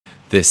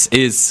This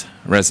is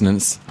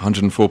Resonance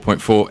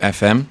 104.4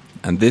 FM,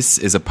 and this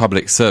is a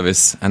public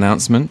service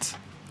announcement.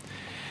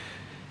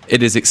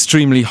 It is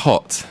extremely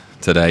hot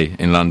today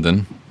in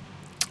London.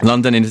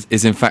 London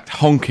is in fact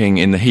honking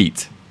in the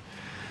heat.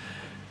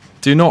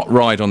 Do not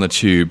ride on the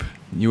tube.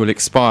 You will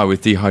expire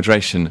with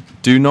dehydration.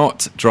 Do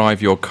not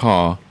drive your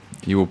car.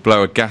 You will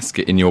blow a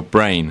gasket in your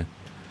brain.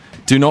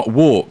 Do not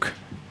walk.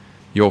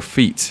 Your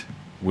feet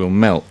will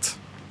melt.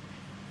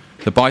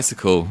 The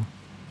bicycle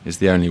is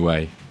the only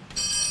way.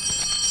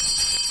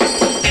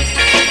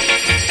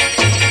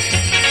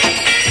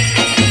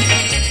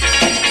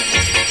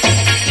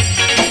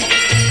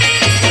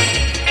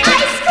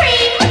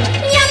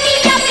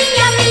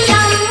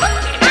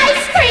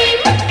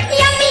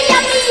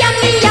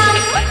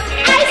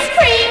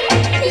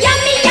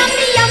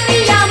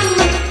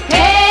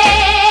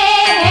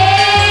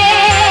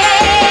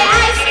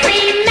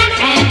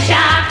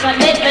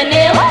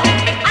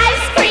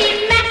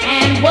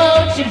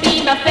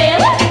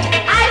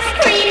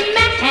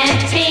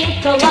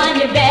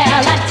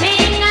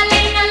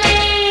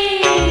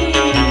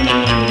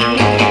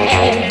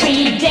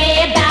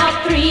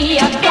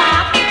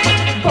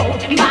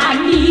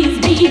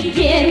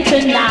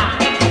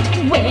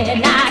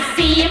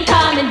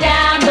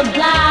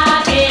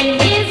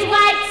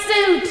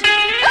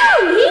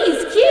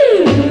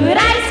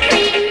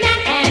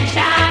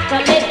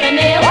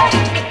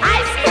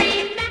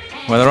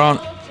 Well, there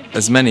aren't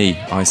as many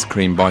ice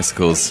cream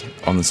bicycles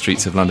on the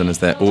streets of London as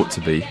there ought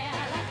to be,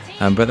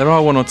 but there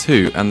are one or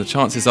two, and the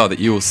chances are that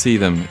you will see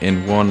them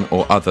in one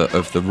or other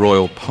of the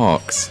royal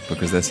parks,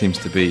 because there seems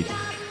to be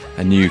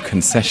a new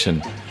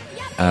concession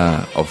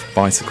of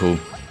bicycle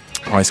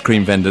ice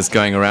cream vendors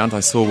going around.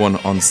 I saw one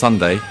on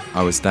Sunday.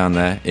 I was down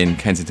there in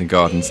Kensington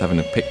Gardens having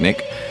a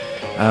picnic,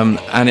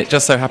 and it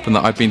just so happened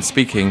that I'd been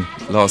speaking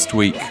last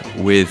week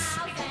with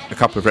a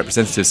couple of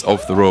representatives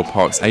of the Royal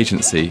Parks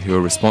Agency who are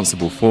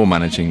responsible for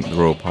managing the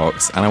Royal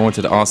Parks, and I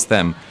wanted to ask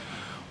them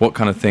what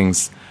kind of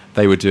things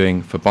they were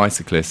doing for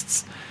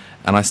bicyclists.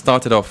 And I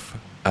started off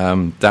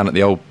down at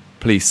the old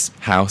police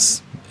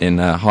house in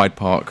Hyde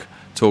Park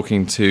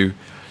talking to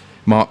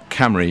Mark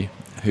Camry,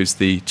 who's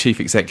the Chief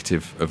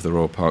Executive of the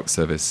Royal Parks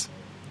Service.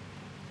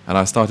 And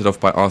I started off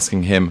by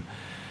asking him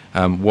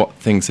what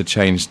things had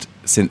changed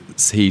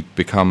since he'd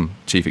become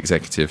Chief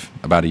Executive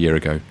about a year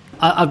ago.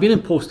 I've been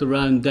in post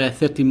around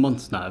 13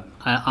 months now,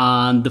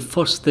 and the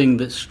first thing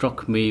that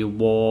struck me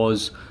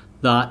was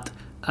that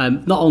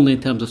not only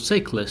in terms of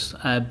cyclists,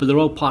 but the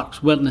Royal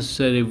Parks weren't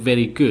necessarily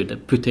very good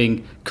at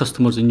putting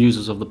customers and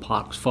users of the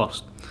parks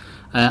first.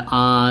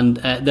 And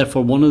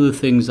therefore, one of the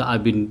things that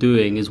I've been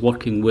doing is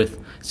working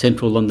with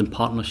Central London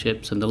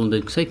Partnerships and the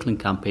London Cycling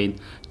Campaign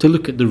to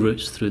look at the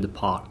routes through the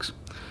parks.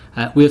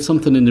 We have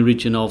something in the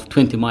region of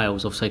 20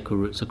 miles of cycle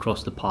routes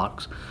across the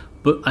parks,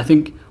 but I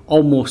think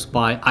almost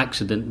by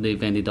accident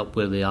they've ended up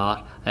where they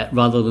are,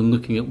 rather than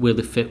looking at where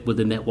they fit with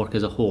the network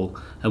as a whole.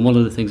 And one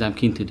of the things I'm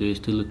keen to do is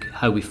to look at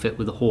how we fit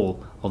with the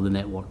whole of the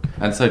network.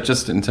 And so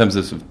just in terms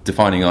of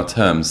defining our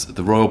terms,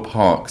 the Royal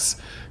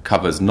Parks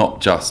covers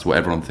not just what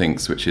everyone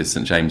thinks, which is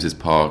St James's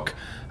Park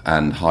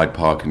and Hyde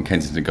Park and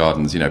Kensington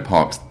Gardens,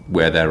 parks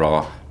where there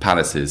are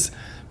palaces,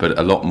 but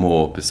a lot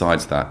more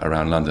besides that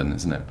around London,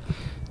 isn't it?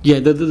 Yeah,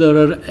 there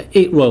are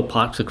 8 royal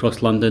parks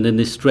across London, and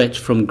they stretch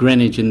from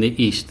Greenwich in the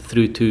east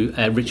through to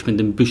Richmond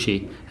and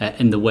Bushey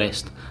in the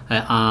west.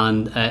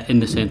 And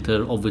in the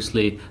centre,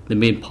 obviously, the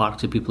main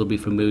parks that people will be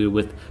familiar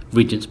with,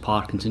 Regent's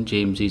Park and St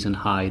James's and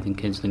Hyde and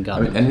Kensington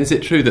Gardens. And is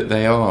it true that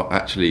they are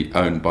actually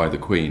owned by the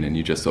Queen and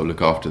you just sort of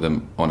look after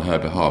them on her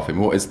behalf? And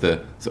what is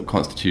the sort of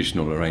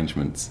constitutional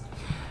arrangements?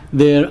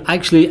 They're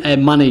actually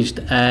managed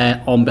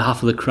on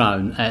behalf of the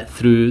Crown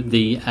through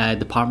the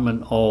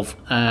Department of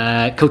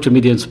Culture,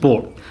 Media and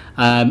Sport,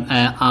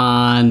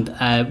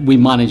 and we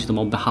manage them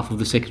on behalf of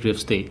the Secretary of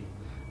State.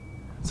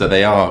 So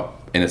they are,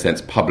 in a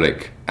sense,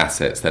 public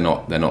assets. They're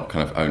not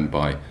kind of owned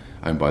by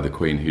the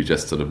Queen, who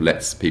just sort of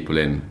lets people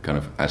in kind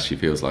of as she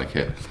feels like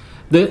it.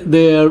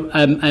 They're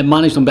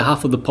managed on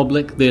behalf of the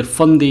public. They're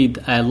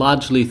funded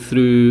largely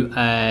through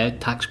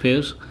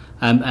taxpayers.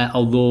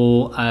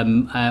 Although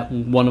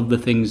one of the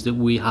things that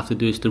we have to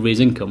do is to raise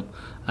income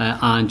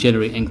and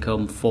generate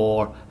income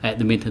for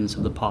the maintenance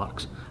of the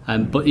parks.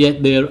 But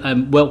yet they're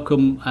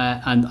welcome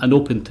and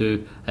open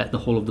to the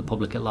whole of the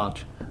public at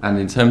large. And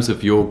in terms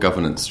of your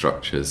governance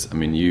structures, I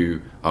mean,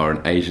 you are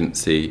an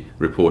agency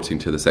reporting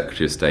to the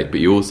Secretary of State, but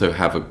you also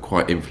have a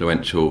quite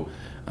influential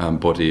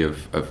body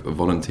of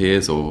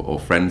volunteers or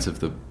friends of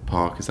the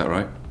park, is that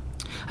right?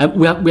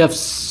 We have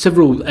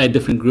several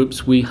different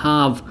groups. We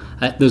have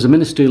there's a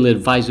ministerial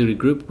advisory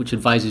group which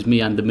advises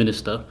me and the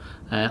minister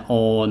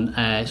on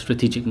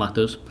strategic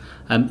matters.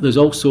 There's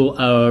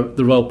also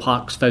the Royal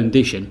Parks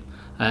Foundation,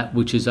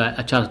 which is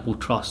a charitable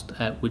trust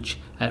which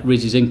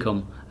raises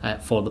income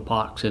for the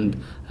parks,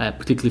 and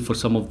particularly for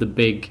some of the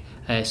big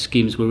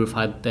schemes where we've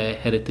had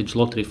heritage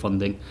lottery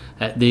funding,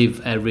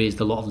 they've raised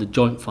a lot of the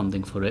joint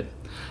funding for it.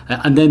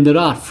 And then there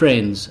are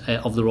friends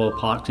of the Royal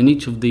Parks, and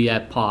each of the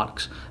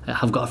parks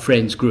have got a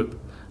friends group.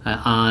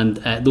 and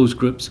those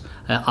groups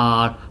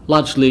are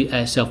largely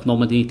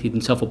self-nominated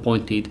and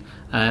self-appointed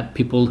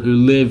people who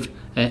live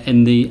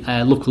in the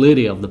local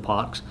area of the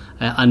parks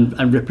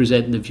and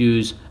represent the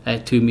views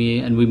to me,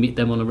 and we meet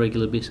them on a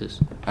regular basis.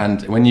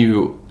 And when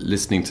you're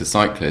listening to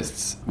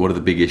cyclists, what are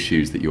the big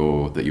issues that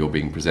you're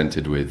being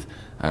presented with,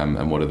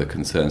 and what are the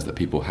concerns that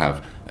people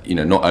have? You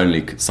know, not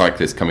only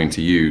cyclists coming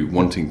to you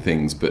wanting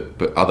things,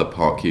 but other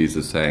park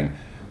users saying,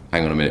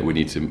 hang on a minute, we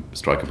need to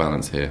strike a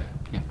balance here.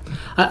 Yeah.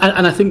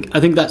 And I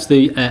think that's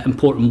the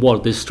important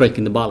word, is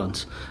striking the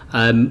balance.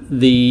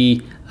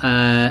 The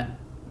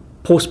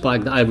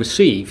postbag that I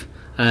receive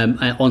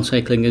on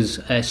cycling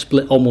is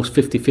split almost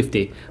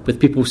 50-50, with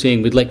people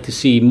saying we'd like to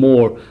see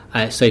more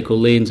cycle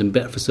lanes and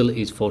better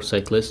facilities for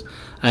cyclists,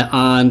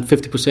 and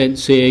 50%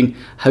 saying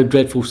how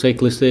dreadful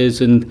cyclists is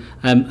and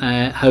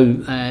how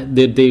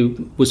their day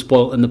was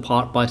spoilt in the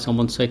park by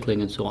someone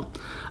cycling and so on.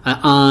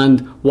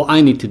 And what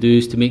I need to do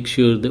is to make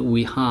sure that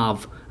we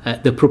have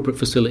the appropriate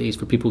facilities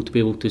for people to be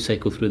able to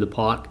cycle through the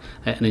park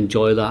and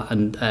enjoy that,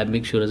 and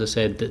make sure, as I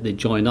said, that they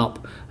join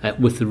up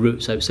with the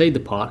routes outside the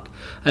park,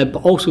 but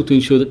also to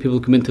ensure that people who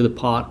come into the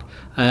park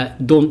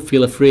don't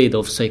feel afraid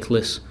of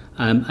cyclists,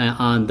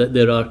 and that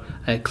there are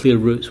clear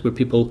routes where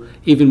people,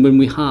 even when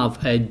we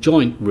have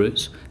joint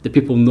routes, that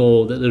people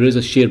know that there is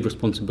a shared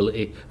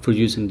responsibility for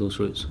using those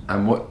routes.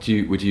 And what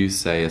would you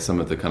say are some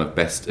of the kind of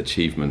best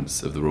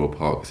achievements of the Royal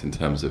Parks in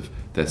terms of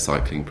their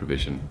cycling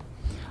provision?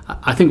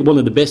 I think one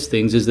of the best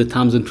things is the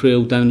Tamsin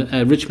Trail down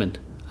Richmond,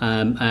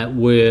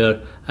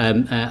 where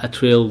a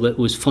trail that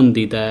was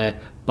funded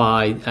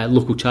by a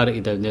local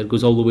charity down there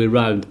goes all the way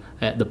around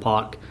the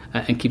park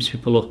and keeps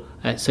people,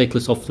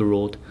 cyclists, off the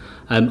road.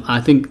 I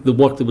think the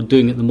work that we're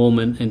doing at the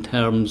moment in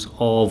terms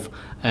of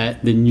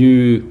the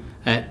new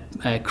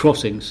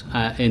crossings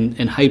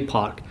in Hyde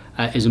Park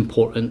is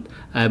important.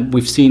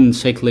 We've seen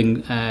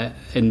cycling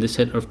in the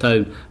centre of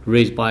town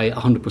raised by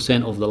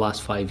 100% over the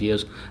last 5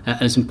 years,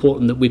 and it's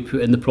important that we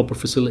put in the proper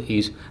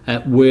facilities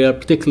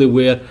particularly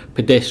where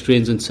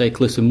pedestrians and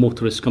cyclists and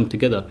motorists come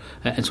together,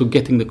 and so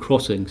getting the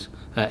crossings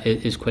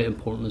is quite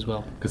important as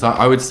well. Because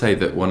I would say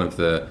that one of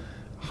the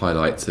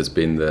highlights has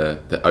been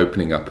the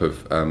opening up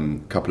of a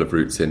couple of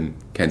routes in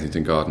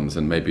Kensington Gardens,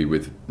 and maybe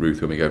with Ruth,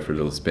 when we go for a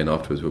little spin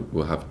afterwards,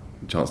 we'll have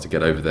a chance to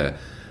get over there.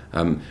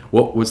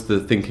 What was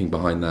the thinking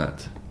behind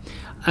that?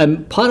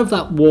 Part of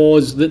that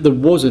was that there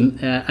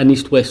wasn't an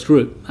east-west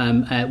route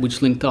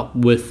which linked up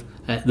with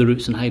the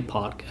routes in Hyde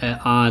Park,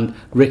 and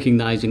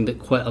recognising that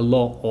quite a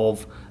lot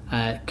of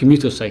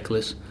commuter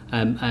cyclists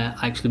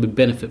actually would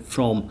benefit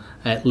from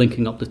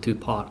linking up the two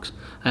parks.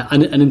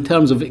 And in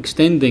terms of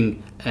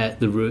extending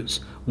the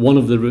routes, one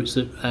of the routes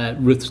that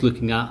Ruth's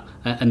looking at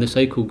and the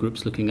cycle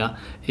group's looking at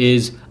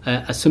is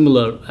a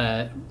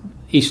similar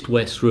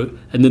east-west route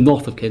in the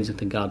north of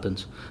Kensington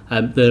Gardens.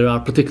 There are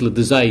particular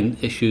design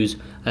issues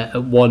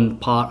at one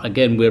part,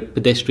 again, where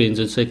pedestrians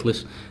and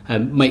cyclists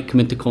might come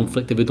into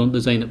conflict if we don't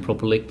design it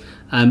properly.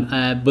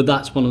 But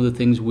that's one of the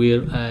things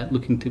we're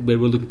looking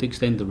to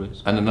extend the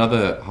routes. And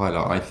another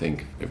highlight, I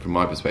think, from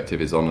my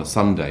perspective, is on a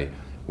Sunday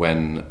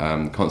when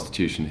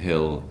Constitution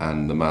Hill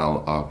and the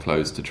Mall are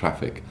closed to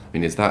traffic. I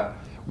mean,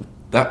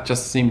 that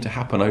just seemed to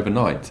happen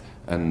overnight,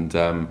 and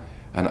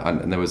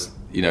there was,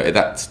 you know,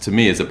 that to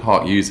me as a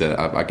park user,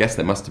 I guess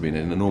there must have been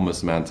an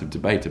enormous amount of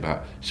debate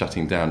about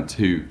shutting down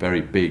two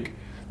very big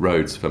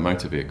roads for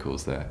motor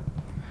vehicles there.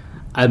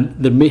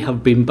 There may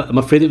have been, but I'm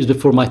afraid it was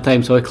before my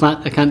time, so I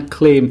can't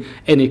claim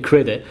any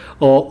credit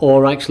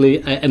or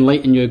actually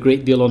enlighten you a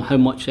great deal on how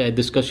much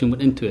discussion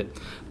went into it.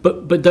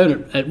 But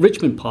down at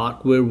Richmond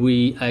Park, where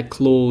we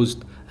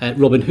closed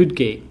Robin Hood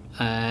Gate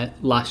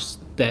last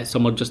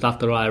summer, just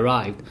after I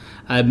arrived,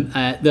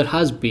 there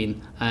has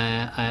been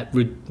a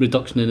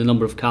reduction in the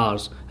number of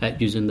cars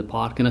using the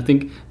park, and I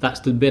think that's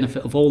the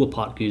benefit of all the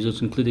park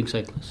users, including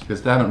cyclists.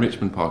 Because down at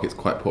Richmond Park, it's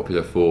quite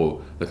popular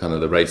for the kind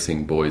of the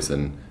racing boys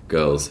and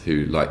girls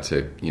who like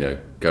to, you know,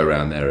 go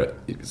around there at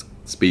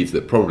speeds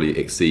that probably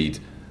exceed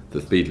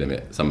the speed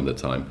limit some of the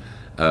time.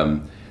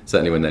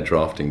 Certainly when they're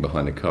drafting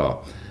behind a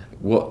car.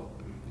 What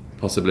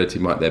possibility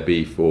might there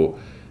be for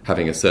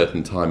having a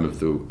certain time of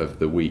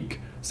the week,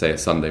 say a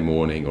Sunday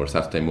morning or a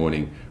Saturday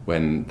morning,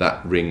 when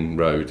that ring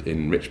road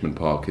in Richmond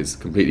Park is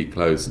completely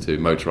closed to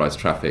motorised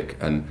traffic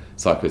and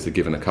cyclists are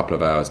given a couple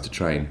of hours to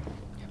train?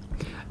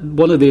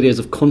 One of the areas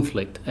of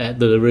conflict that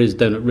there is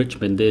down at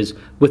Richmond is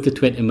with the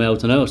 20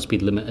 miles an hour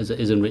speed limit as it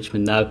is in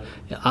Richmond now,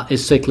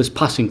 is cyclists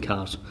passing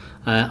cars.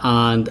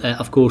 And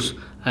of course,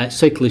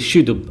 cyclists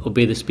should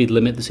obey the speed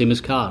limit the same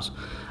as cars.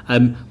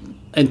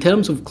 In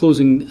terms of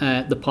closing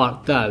the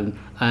park down,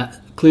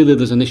 clearly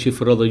there's an issue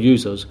for other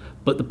users,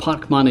 but the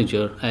park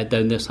manager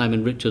down there,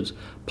 Simon Richards,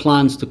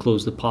 plans to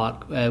close the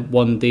park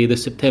one day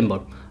this September,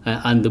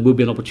 and there will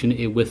be an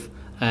opportunity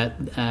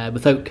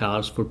without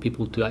cars for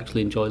people to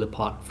actually enjoy the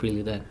park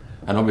freely there.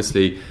 And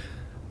obviously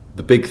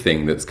the big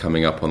thing that's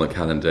coming up on the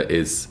calendar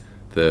is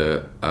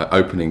the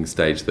opening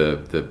stage,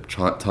 the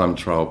time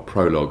trial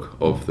prologue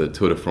of the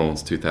Tour de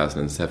France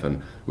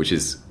 2007, which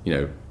is, you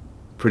know,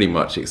 pretty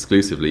much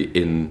exclusively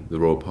in the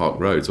Royal Park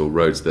roads, or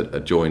roads that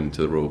adjoin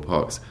to the Royal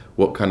Parks.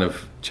 What kind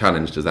of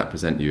challenge does that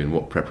present you, and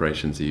what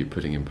preparations are you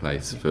putting in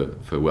place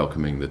for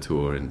welcoming the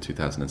Tour in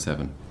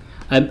 2007?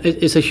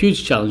 It's a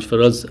huge challenge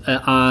for us,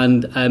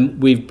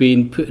 and we've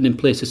been putting in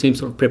place the same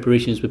sort of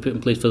preparations we put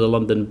in place for the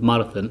London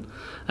Marathon.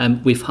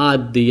 We've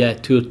had the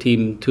tour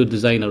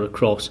designer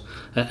across,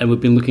 and we've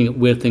been looking at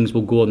where things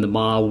will go on the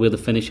mile, where the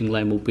finishing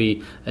line will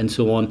be, and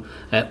so on.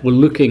 We're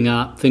looking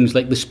at things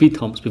like the speed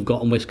humps we've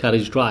got on West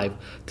Carriage Drive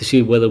to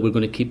see whether we're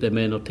going to keep them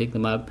in or take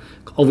them out.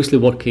 Obviously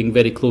working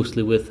very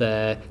closely with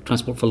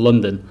Transport for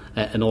London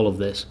in all of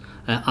this,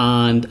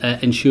 and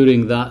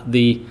ensuring that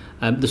the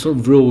sort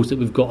of rules that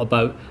we've got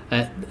about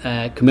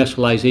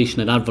commercialisation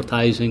and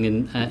advertising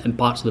in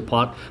parts of the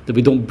park, that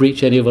we don't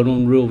breach any of our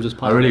own rules as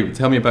part of it.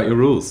 Tell me about your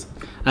rules.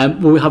 Well,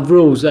 we have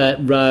rules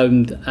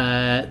around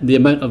the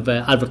amount of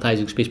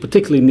advertising space,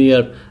 particularly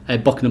near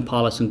Buckingham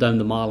Palace and down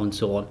the Mall and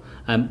so on,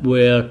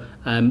 where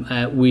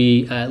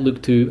we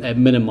look to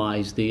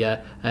minimise the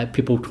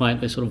people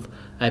trying to sort of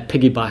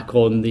piggyback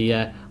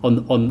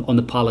on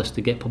the palace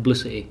to get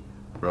publicity.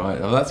 Right.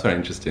 Oh, that's very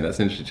interesting. That's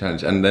an interesting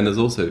challenge. And then there's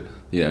also,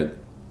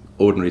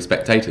 ordinary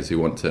spectators who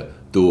want to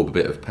daub a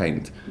bit of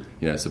paint,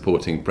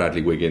 supporting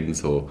Bradley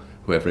Wiggins or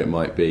whoever it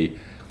might be.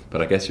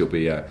 But I guess you'll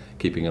be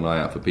keeping an eye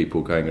out for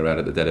people going around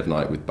at the dead of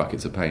night with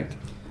buckets of paint.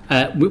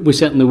 We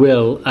certainly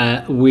will.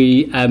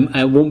 We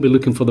won't be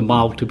looking for the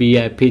Mall to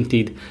be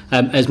painted.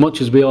 As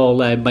much as we all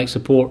might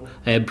support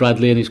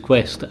Bradley in his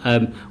quest,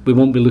 we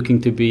won't be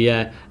looking to be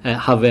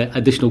have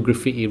additional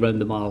graffiti around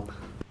the Mall.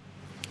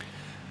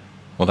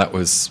 Well, that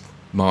was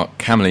Mark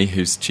Camley,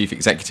 who's Chief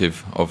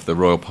Executive of the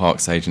Royal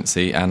Parks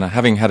Agency, and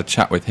having had a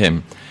chat with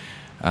him,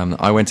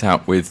 I went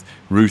out with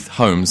Ruth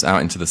Holmes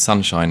out into the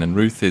sunshine, and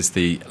Ruth is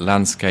the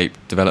Landscape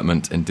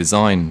Development and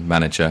Design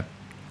Manager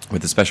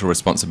with a special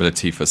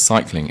responsibility for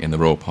cycling in the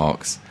Royal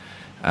Parks.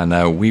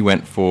 And we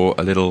went for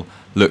a little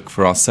look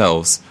for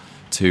ourselves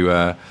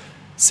to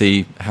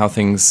see how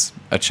things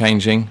are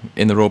changing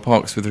in the Royal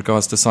Parks with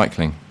regards to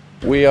cycling.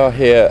 We are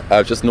here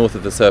just north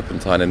of the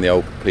Serpentine in the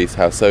old police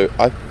house, so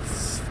I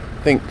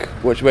think,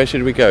 where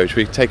should we go? Should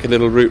we take a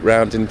little route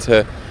round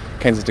into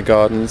Kensington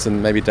Gardens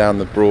and maybe down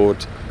the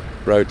broad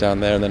road down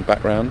there and then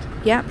back round?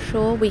 Yeah,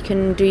 sure. We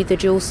can do the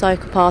dual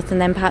cycle path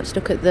and then perhaps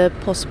look at the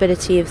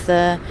possibility of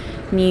the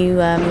new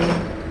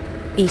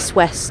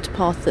east-west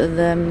path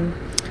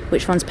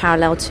which runs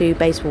parallel to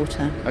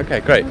Bayswater. Okay,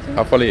 great.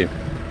 I'll follow you.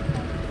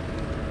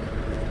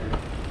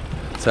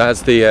 So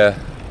as the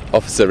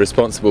officer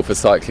responsible for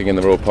cycling in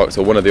the Royal Parks,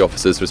 or one of the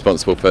officers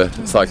responsible for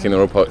cycling in the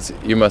Royal Parks,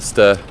 you must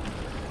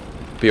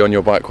be on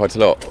your bike quite a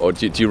lot, or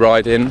do you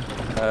ride in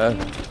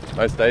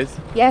most days?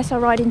 Yes, I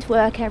ride into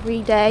work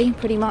every day,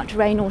 pretty much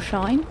rain or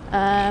shine,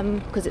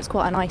 because it's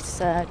quite a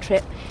nice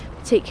trip.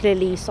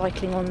 Particularly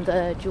cycling on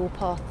the dual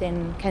path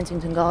in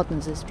Kensington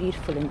Gardens is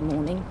beautiful in the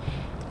morning,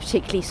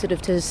 particularly sort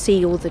of to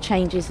see all the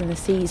changes in the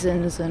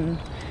seasons and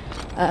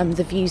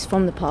the views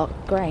from the park.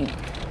 Great.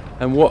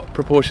 And what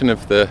proportion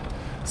of the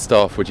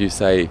staff would you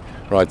say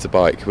rides a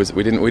bike?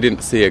 We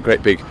didn't see a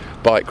great big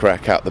bike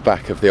rack out the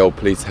back of the old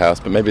police house,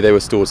 but maybe they were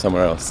stored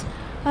somewhere else.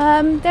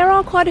 There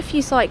are quite a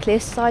few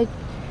cyclists. I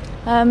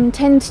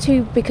tend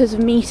to, because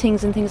of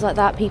meetings and things like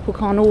that, people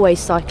can't always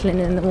cycle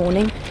in the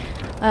morning.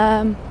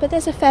 But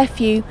there's a fair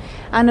few,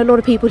 and a lot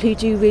of people who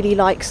do really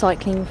like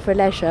cycling for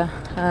leisure,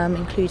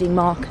 including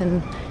Mark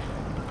and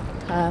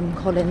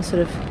Colin,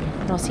 sort of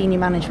our senior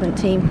management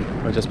team.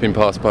 I've just been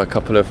passed by a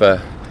couple of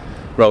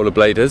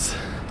rollerbladers.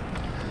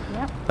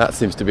 Yep. That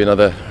seems to be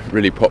another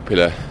really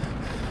popular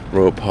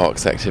Royal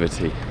Parks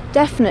activity.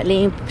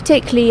 Definitely,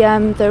 particularly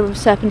the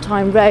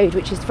Serpentine Road,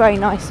 which is very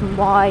nice and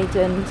wide,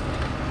 and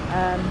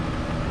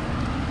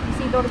you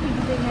see a lot of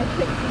people doing their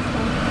tricks and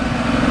stuff.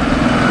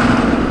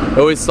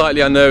 Always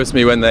slightly unnerves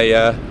me when they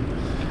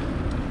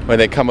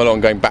come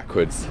along going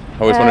backwards.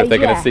 I always wonder if they're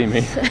going to see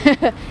me.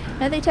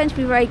 No, they tend to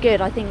be very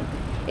good. I think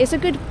it's a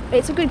good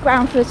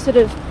ground for sort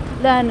of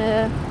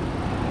learner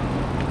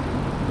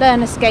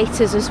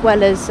skaters as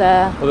well as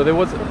the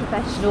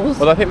professionals.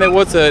 Well, I think there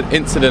was an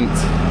incident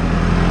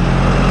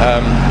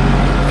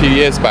a few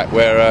years back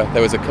where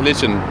there was a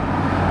collision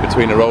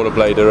between a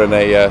rollerblader and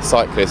a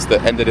cyclist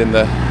that ended in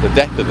the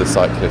death of the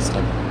cyclist.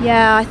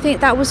 Yeah, I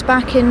think that was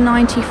back in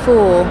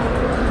 '94,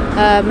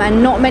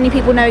 and not many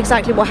people know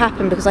exactly what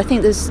happened, because I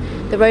think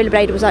the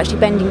rollerblader was actually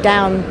bending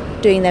down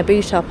doing their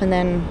boot up and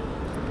then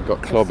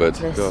got clobbered.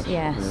 Yes.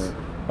 Yeah.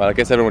 Well, I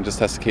guess everyone just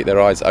has to keep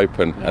their eyes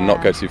open and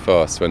not go too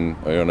fast when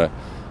you're on a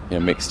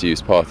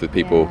mixed-use path with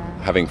people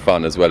having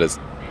fun as well as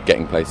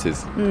getting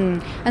places.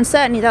 And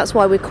certainly that's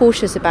why we're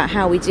cautious about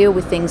how we deal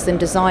with things and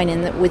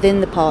designing that within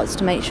the parks,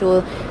 to make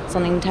sure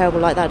something terrible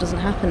like that doesn't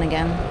happen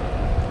again.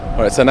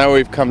 All right, so now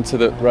we've come to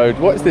the road.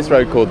 What is this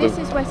road called? This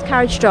is West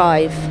Carriage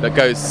Drive. That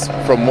goes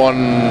from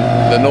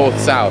the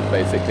north-south,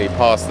 basically,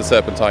 past the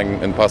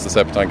Serpentine and past the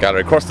Serpentine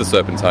Gallery, across the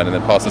Serpentine and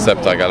then past the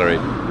Serpentine Gallery.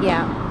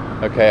 Yeah.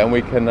 Okay, and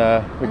we can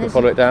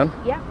follow it down?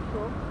 Yeah,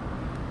 sure.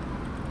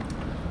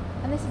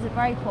 And this is a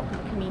very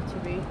popular commuter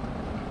route.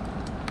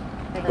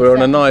 We're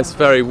on a nice,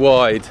 very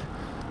wide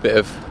bit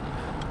of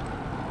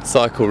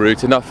cycle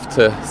route, enough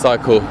to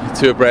cycle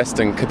two abreast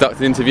and conduct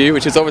an interview,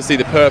 which is obviously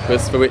the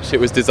purpose for which it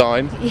was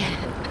designed.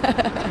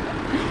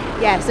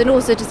 Yes, and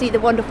also to see the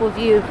wonderful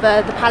view of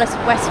the Palace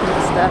of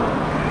Westminster,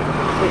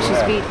 which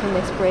is viewed from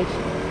this bridge.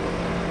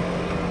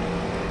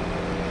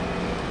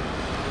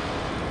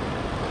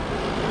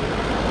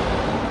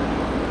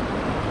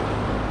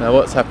 Now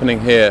what's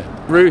happening here?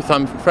 Ruth,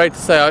 I'm afraid to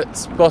say I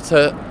spot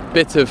a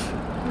bit of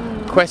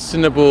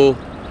questionable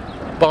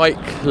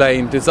bike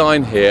lane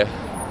design here.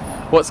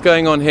 What's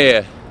going on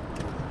here?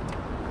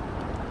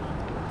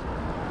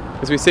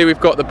 As we see, we've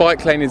got the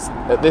bike lane is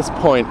at this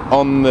point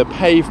on the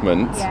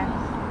pavement,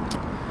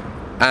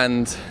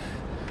 and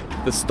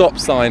the stop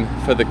sign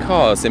for the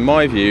cars, in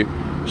my view,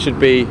 should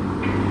be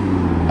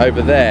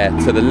over there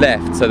to the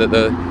left, so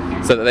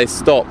that they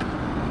stop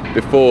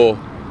before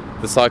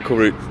the cycle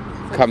route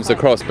comes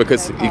across,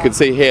 because you can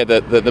see here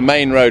that the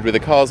main road with the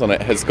cars on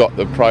it has got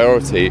the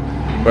priority,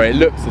 where it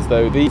looks as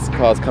though these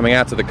cars coming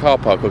out of the car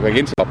park or going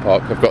into the car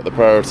park have got the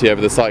priority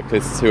over the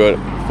cyclists who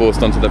are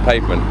forced onto the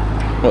pavement.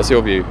 What's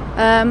your view?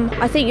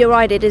 I think you're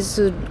right, it is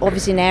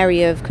obviously an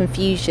area of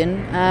confusion,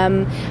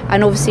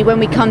 and obviously when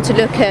we come to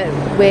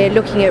we're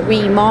looking at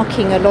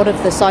remarking a lot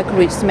of the cycle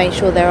routes to make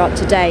sure they're up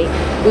to date.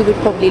 We would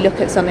probably look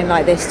at something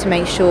like this to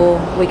make sure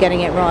we're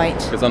getting it right.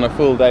 Because on a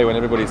full day when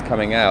everybody's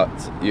coming out,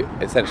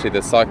 essentially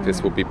the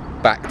cyclists will be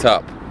backed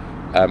up,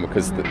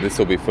 because this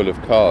will be full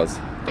of cars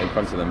in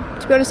front of them.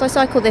 To be honest, I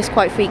cycle this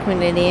quite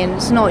frequently, and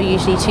it's not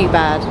usually too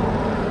bad.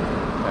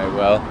 Okay,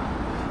 well,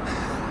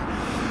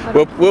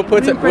 we'll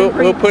put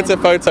a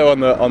photo on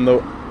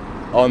the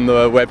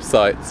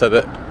website so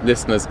that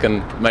listeners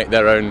can make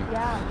their own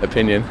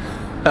opinion.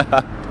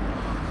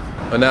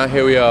 Well, now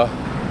here we are.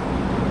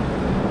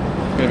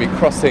 We're going to be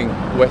crossing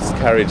West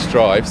Carriage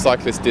Drive.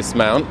 Cyclists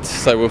dismount,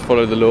 so we'll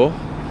follow the law.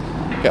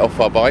 Get off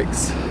our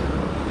bikes.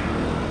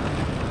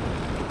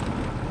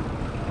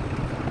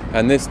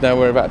 And now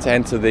we're about to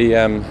enter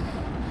the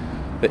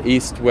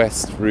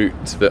east-west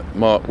route that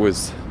Mark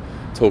was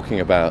talking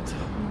about,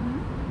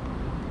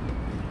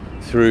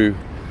 through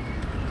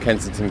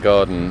Kensington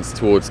Gardens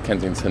towards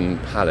Kensington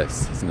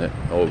Palace, isn't it?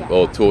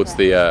 Or towards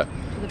the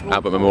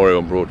Albert Memorial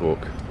and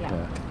Broadwalk.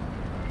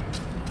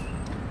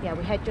 Yeah,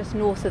 we head just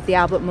north of the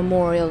Albert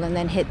Memorial and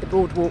then hit the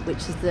Broadwalk,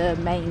 which is the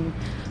main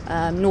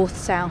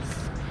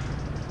north-south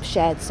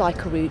shared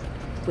cycle route,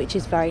 which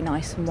is very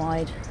nice and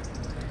wide,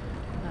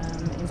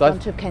 in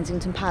front of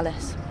Kensington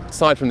Palace.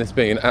 Aside from this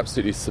being an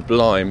absolutely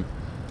sublime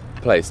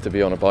place to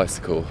be on a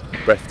bicycle,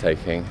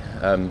 breathtaking,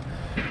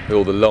 with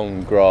all the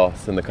long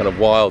grass and the kind of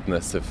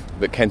wildness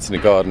that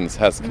Kensington Gardens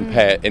has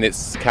in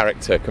its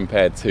character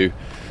compared to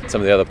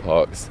some of the other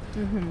parks.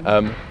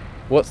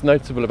 What's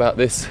notable about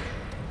this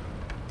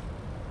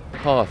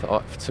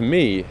path, to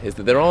me, is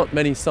that there aren't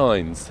many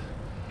signs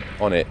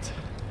on it.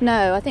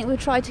 No, I think we've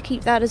tried to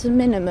keep that as a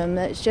minimum.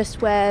 It's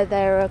just where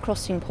there are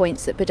crossing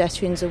points that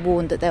pedestrians are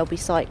warned that there'll be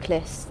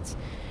cyclists.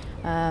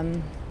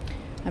 And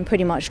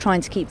pretty much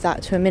trying to keep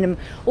that to a minimum.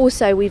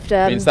 Also, we've...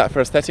 Is that for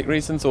aesthetic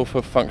reasons or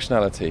for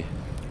functionality?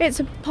 It's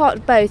a part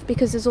of both,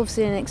 because there's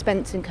obviously an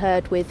expense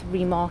incurred with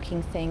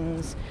remarking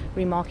things,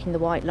 remarking the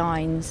white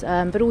lines,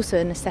 but also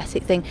an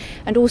aesthetic thing.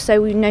 And also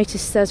we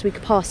noticed as we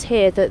pass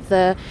here that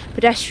the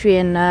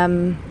pedestrian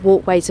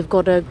walkways have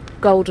got a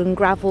golden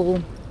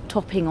gravel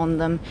topping on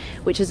them,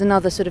 which is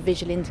another sort of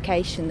visual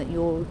indication that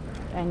you're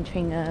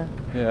entering or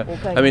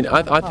going. I mean,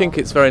 I think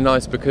it's very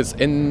nice, because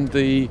in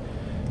the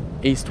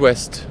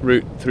east-west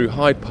route through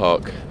Hyde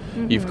Park,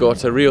 you've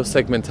got a real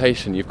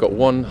segmentation. You've got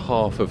one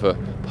half of a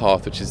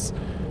path which is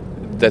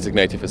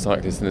designated for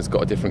cyclists and it's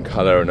got a different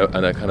colour and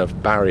a kind of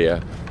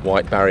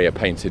white barrier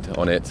painted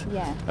on it.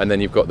 And then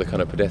you've got the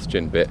kind of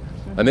pedestrian bit.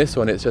 And this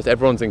one, it's just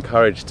everyone's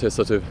encouraged to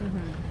sort of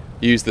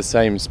use the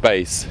same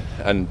space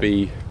and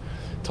be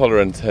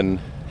tolerant and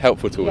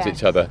helpful towards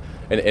each other.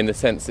 In the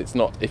sense, it's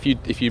not, if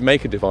you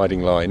make a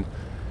dividing line,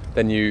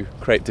 then you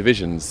create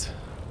divisions.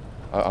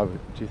 Do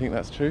you think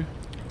that's true?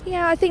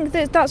 Yeah, I think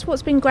that's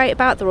what's been great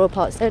about the Royal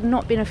Parks. They've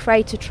not been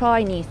afraid to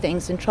try new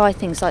things and try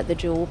things like the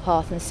dual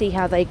path and see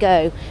how they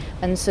go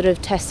and sort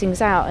of test things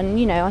out.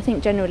 And, I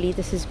think generally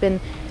this has been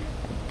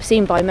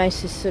seen by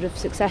most as sort of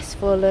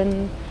successful.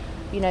 And,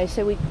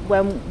 so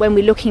when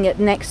we're looking at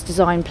next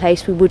design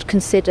place, we would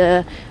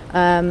consider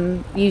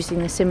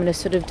using a similar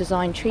sort of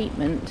design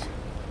treatment.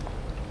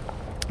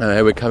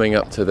 We're coming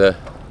up to the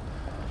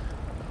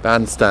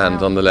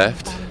bandstand on the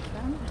left.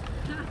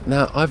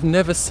 Now, I've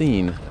never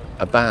seen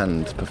a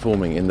band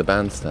performing in the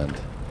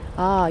bandstand.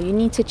 You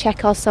need to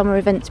check our summer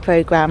events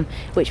programme,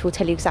 which will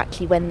tell you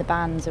exactly when the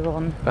bands are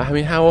on. I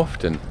mean, how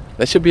often?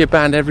 There should be a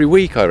band every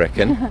week, I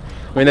reckon. I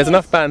mean, there's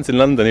enough bands in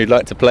London who'd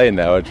like to play in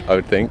there, I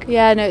would think.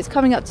 Yeah, no, it's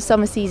coming up to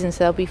summer season, so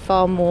there'll be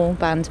far more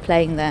bands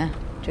playing there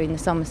during the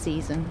summer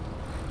season.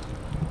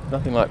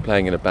 Nothing like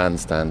playing in a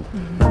bandstand.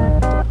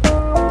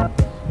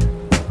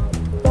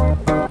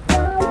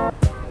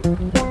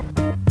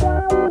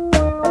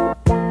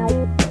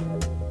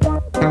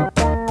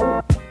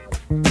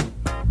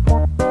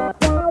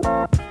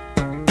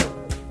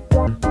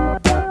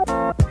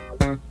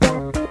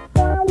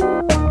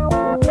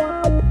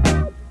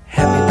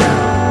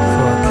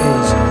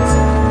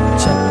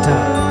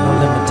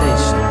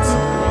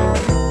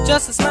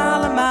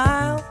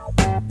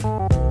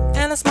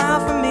 and a smile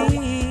from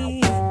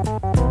me,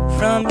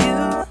 from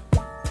you,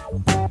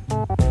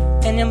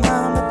 and your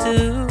mama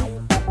too.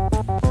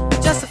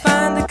 Just to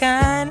find the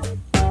kind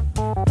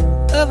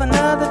of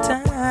another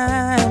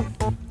time.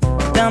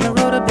 Down the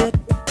road a bit,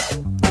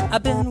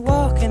 I've been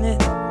walking it.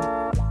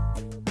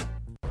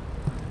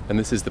 And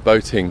this is the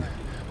boating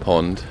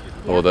pond,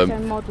 or the so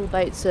model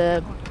boats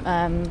are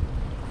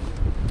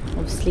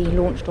obviously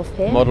launched off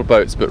here. model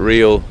boats, but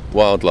real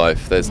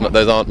wildlife. Those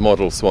aren't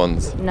model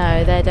swans.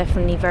 No, they're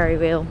definitely very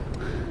real.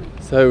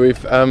 So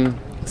we've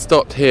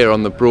stopped here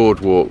on the Broad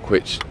Walk,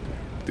 which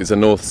is a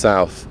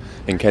north-south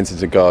in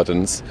Kensington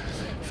Gardens,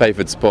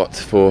 favoured spot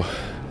for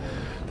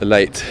the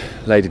late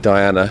Lady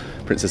Diana,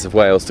 Princess of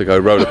Wales, to go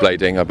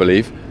rollerblading, I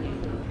believe.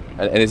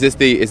 And is this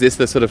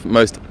the sort of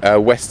most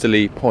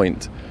westerly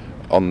point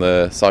on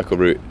the cycle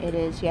route? It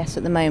is, yes,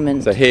 at the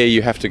moment. So here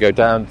you have to go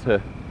down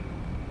to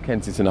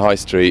Kensington High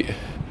Street,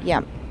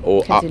 yeah,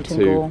 or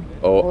Kensington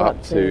Gore,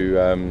 up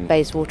to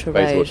Bayswater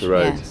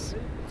Road. Yes.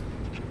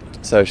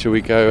 So should we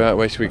go?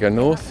 Where should we go?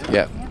 North?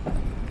 Yeah.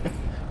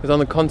 Because on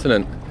the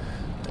continent,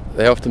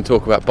 they often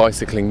talk about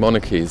bicycling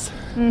monarchies.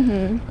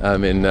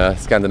 Mm-hmm. In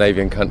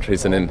Scandinavian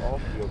countries and in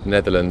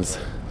Netherlands.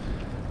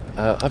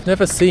 I've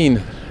never seen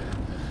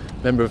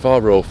a member of our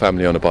royal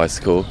family on a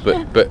bicycle,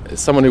 but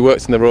someone who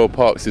works in the royal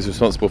parks is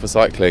responsible for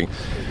cycling.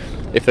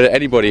 If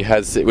anybody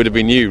it would have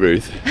been you,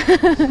 Ruth.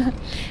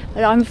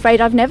 I'm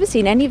afraid I've never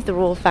seen any of the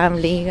royal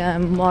family.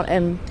 Part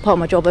of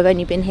my job, I've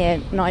only been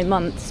here 9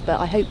 months, but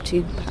I hope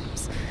to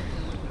perhaps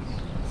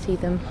see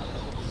them.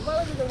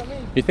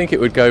 You think it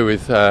would go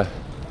with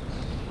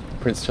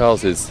Prince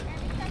Charles's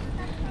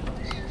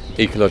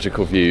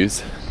ecological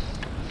views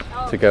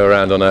to go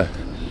around on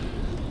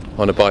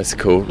a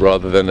bicycle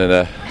rather than in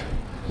a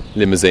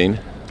limousine?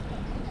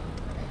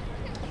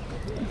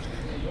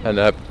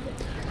 And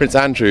Prince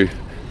Andrew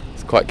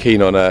is quite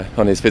keen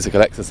on his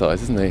physical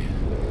exercise, isn't he?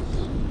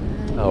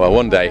 Oh well,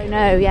 one day.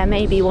 No, yeah,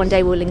 maybe one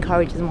day we'll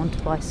encourage them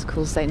onto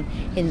bicycles then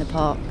in the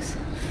parks.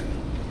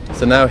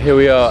 So now here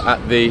we are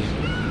at the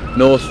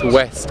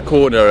northwest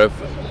corner of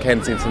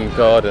Kensington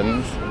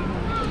Gardens,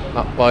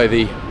 up by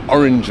the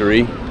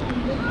Orangery,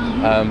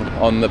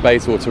 on the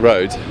Bayswater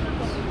Road,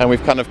 and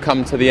we've kind of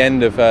come to the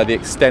end of the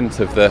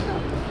extent of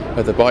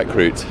the bike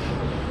route.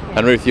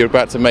 And Ruth, you're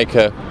about to make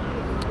a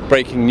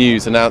breaking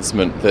news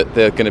announcement that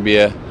there's going to be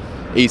a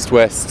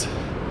east-west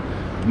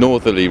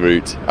northerly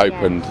route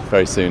opened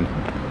very soon.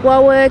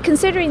 Well, we're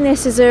considering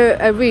this as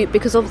a route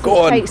because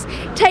obviously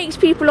it takes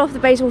people off the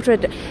Bayswater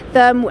Road,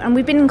 and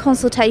we've been in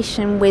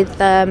consultation with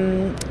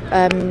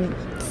the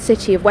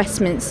City of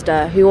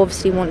Westminster, who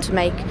obviously want to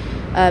make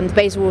the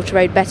Bayswater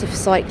Road better for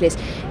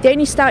cyclists. The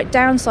only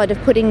downside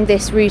of putting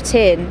this route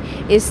in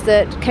is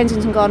that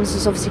Kensington Gardens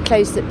is obviously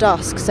closed at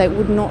dusk, so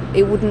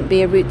it wouldn't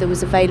be a route that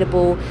was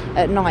available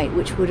at night,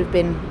 which would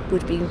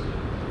be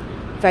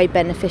very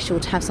beneficial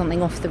to have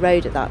something off the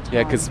road at that time.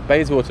 Yeah, because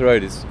Bayswater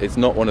Road is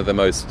not one of the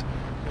most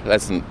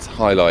pleasant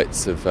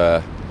highlights of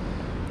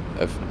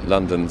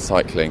London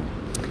cycling.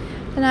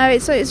 No,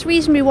 it's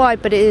reasonably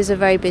wide, but it is a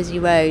very busy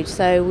road,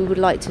 so we would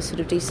like to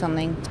sort of do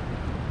something.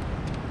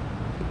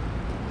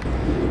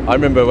 I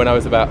remember when I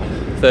was about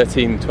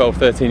 12,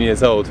 13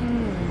 years old,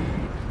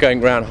 going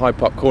round Hyde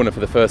Park Corner for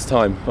the first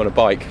time on a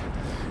bike,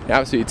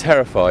 absolutely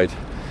terrified,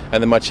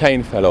 and then my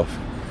chain fell off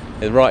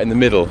right in the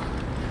middle,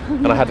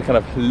 and I had to kind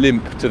of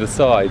limp to the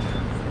side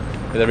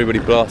with everybody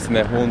blasting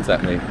their horns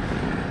at me.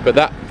 But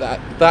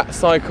that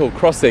cycle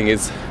crossing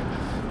it's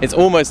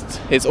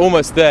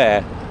almost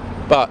there,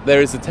 but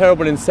there is a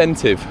terrible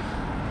incentive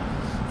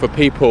for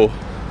people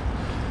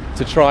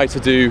to try to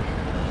do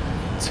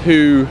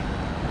 2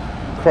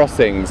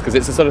 crossings, because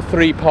it's a sort of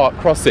 3-part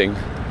crossing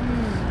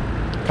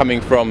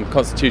coming from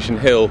Constitution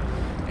Hill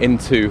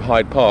into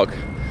Hyde Park,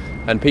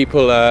 and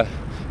people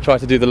try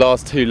to do the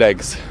last 2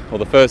 legs, or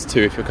the first 2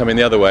 if you're coming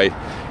the other way,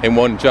 in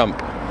one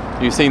jump.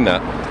 You've seen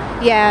that?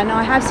 Yeah, no,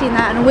 I have seen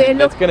that, and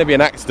there's going to be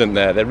an accident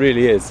there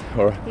really is.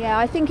 Yeah,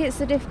 I think it's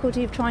the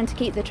difficulty of trying to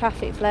keep the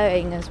traffic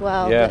flowing as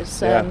well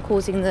that's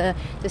causing the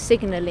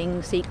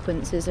signalling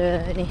sequences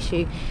an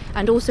issue.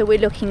 And also we're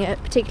looking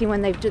at, particularly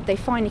when they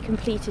finally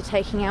completed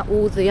taking out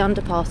all the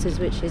underpasses,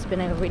 which has been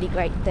a really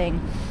great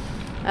thing,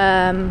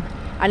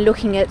 and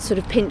looking at sort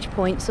of pinch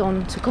points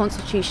on to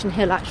Constitution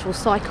Hill actual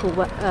cycle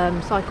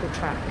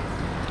track.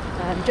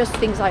 Just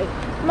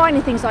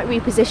minor things like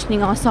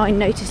repositioning our sign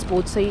notice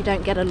boards so you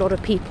don't get a lot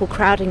of people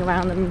crowding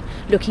around them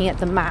looking at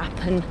the map,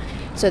 and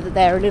so that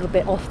they're a little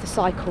bit off the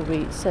cycle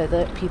route so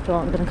that people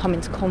aren't going to come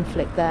into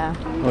conflict there.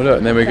 Oh look,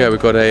 and there we go, we've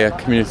got a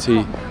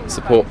community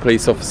support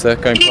police officer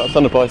going past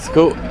on a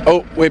bicycle.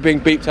 Oh, we're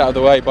being beeped out of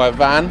the way by a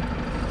van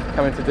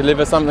coming to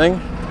deliver something.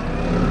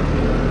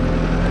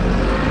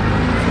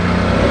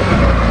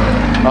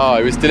 Oh,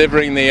 he was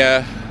delivering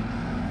the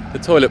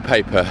toilet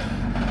paper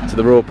to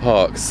the Royal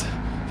Parks.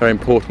 Very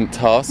important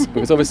task,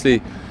 because obviously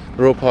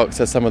the Royal Parks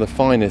has some of the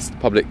finest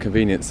public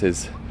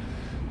conveniences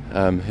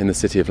in the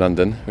City of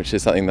London, which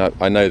is something that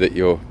I know that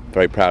you're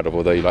very proud of,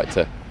 although you like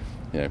to,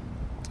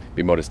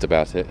 be modest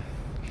about it.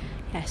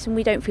 Yes, and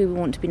we don't feel we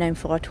want to be known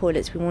for our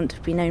toilets, we want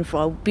to be known for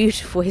our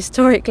beautiful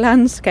historic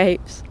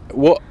landscapes.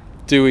 What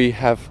do we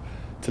have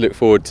to look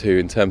forward to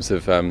in terms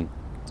of kind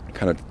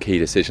of key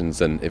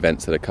decisions and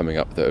events that are coming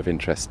up that are of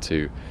interest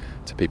to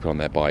people on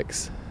their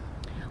bikes?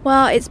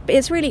 Well,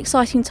 it's a really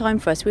exciting time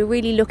for us. We're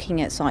really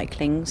looking at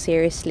cycling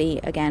seriously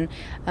again.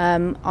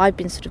 I've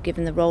been sort of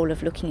given the role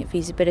of looking at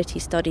feasibility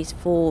studies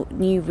for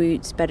new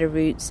routes, better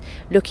routes,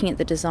 looking at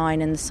the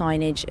design and the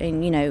signage,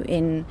 and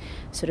in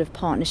sort of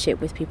partnership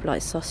with people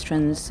like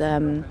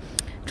Sustrans,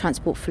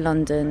 Transport for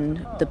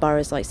London, the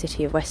boroughs like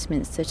City of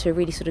Westminster, to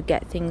really sort of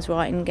get things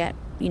right and get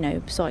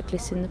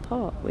cyclists in the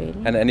park,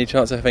 really. And any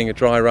chance of having a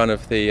dry run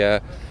of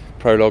the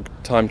prologue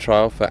time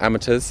trial for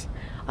amateurs?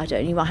 I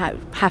don't know, you might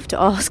have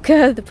to ask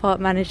the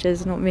park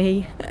managers, not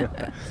me.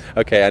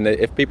 Okay, and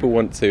if people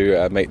want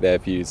to make their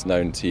views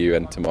known to you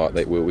and to Mark,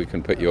 we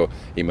can put your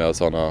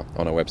emails on our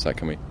website,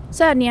 can we?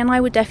 Certainly, and I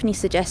would definitely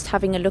suggest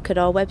having a look at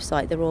our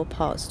website,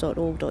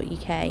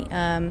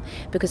 theroyalparks.org.uk,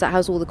 because that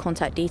has all the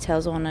contact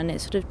details on, and it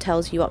sort of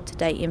tells you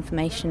up-to-date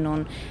information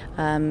on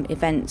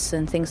events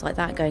and things like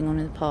that going on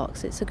in the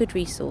parks. It's a good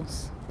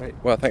resource. Great.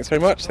 Well, thanks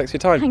very much. Thanks for your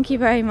time. Thank you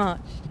very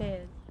much.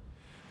 Cheers.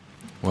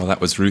 Well,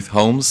 that was Ruth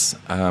Holmes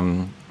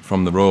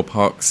from the Royal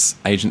Parks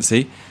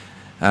Agency,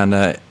 and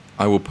I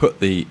will put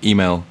the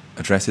email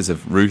addresses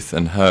of Ruth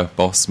and her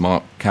boss,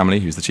 Mark Camley,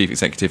 who's the Chief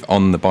Executive,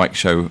 on the Bike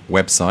Show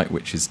website,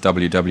 which is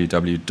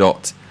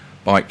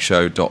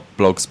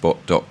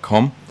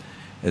www.bikeshow.blogspot.com.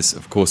 It's,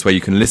 of course, where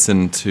you can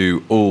listen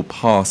to all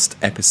past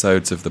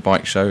episodes of the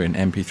Bike Show in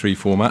MP3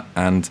 format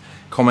and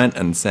comment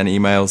and send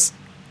emails,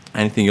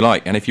 anything you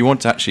like. And if you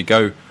want to actually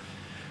go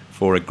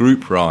for a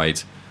group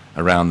ride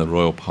around the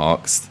Royal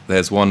Parks,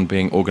 there's one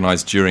being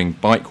organised during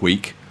Bike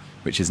Week,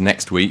 which is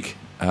next week,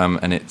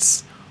 and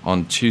it's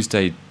on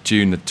Tuesday,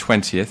 June the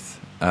 20th,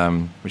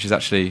 which is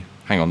actually,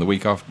 the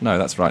week after, no,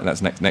 that's right,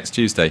 that's next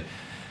Tuesday,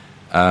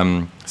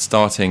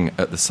 starting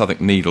at the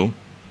Southwark Needle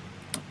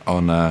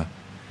on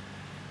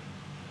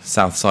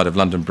south side of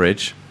London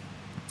Bridge,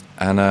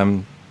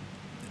 and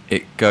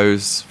it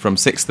goes from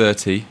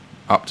 6:30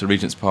 up to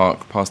Regent's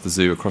Park, past the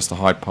zoo, across to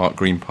Hyde Park,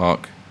 Green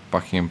Park,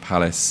 Buckingham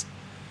Palace,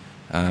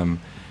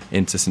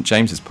 into St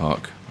James's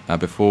Park,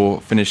 before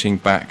finishing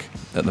back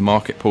at the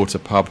Market Porter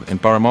pub in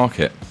Borough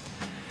Market.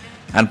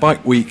 And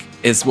Bike Week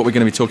is what we're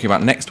going to be talking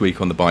about next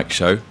week on the Bike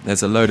Show.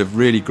 There's a load of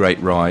really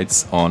great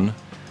rides on.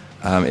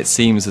 It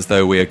seems as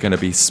though we are going to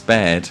be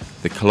spared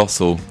the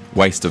colossal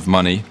waste of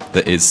money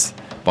that is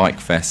Bike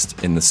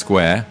Fest in the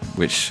Square,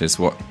 which is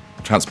what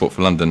Transport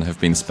for London have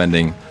been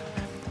spending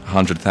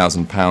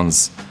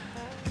 £100,000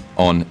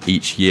 on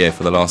each year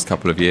for the last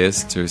couple of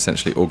years to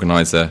essentially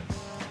organise a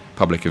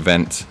public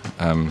event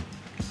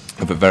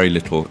of a very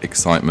little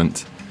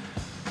excitement,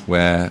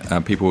 where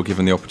people were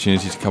given the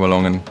opportunity to come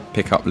along and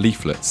pick up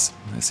leaflets.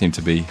 It seemed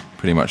to be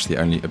pretty much the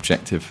only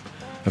objective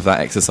of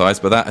that exercise,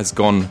 but that has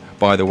gone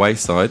by the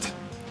wayside.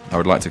 I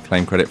would like to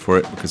claim credit for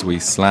it because we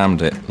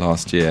slammed it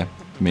last year,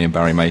 me and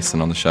Barry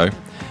Mason on the show,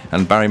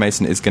 and Barry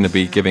Mason is going to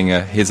be giving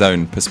his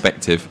own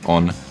perspective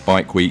on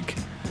Bike Week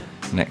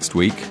next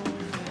week.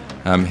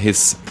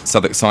 His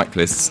Southwark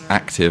cyclists,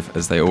 active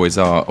as they always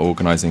are,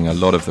 organising a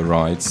lot of the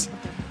rides.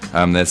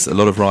 There's a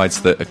lot of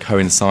rides that are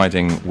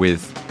coinciding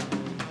with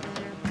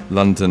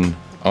London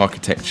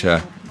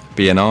Architecture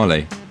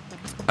Biennale.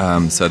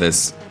 So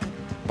there's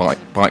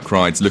bike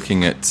rides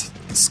looking at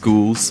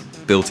schools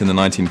built in the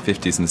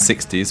 1950s and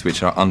 60s,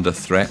 which are under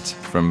threat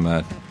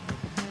from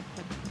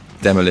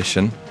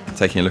demolition,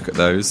 taking a look at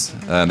those.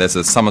 There's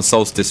a summer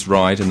solstice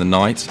ride in the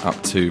night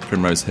up to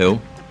Primrose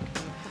Hill.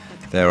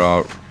 There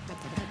are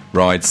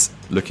rides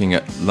looking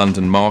at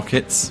London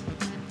markets.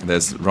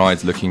 There's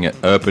rides looking at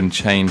urban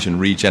change and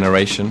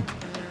regeneration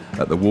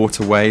at the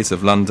waterways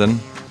of London.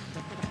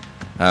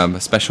 A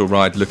special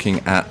ride looking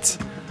at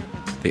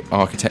the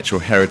architectural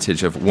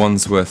heritage of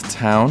Wandsworth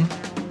Town.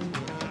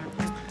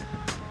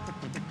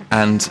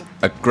 And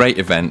a great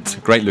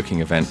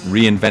looking event,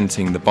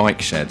 reinventing the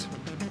bike shed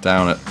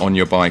down at On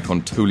Your Bike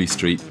on Tooley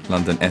Street,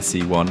 London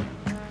SE1.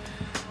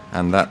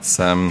 And that's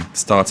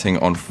starting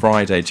on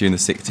Friday, June the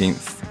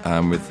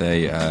 16th, with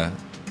a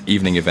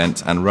evening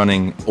event and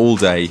running all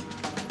day,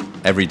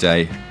 every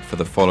day for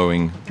the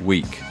following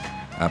week.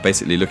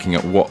 Basically looking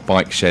at what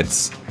bike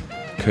sheds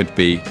could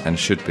be and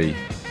should be.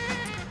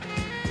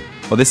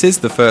 Well, this is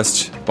the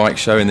first Bike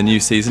Show in the new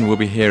season. We'll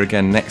be here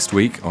again next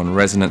week on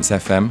Resonance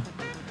FM.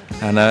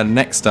 And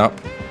next up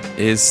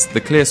is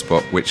The Clear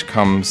Spot, which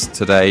comes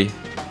today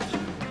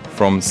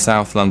from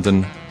South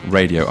London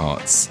Radio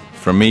Arts.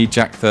 From me,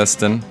 Jack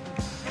Thurston,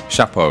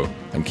 chapeau,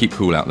 and keep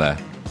cool out there.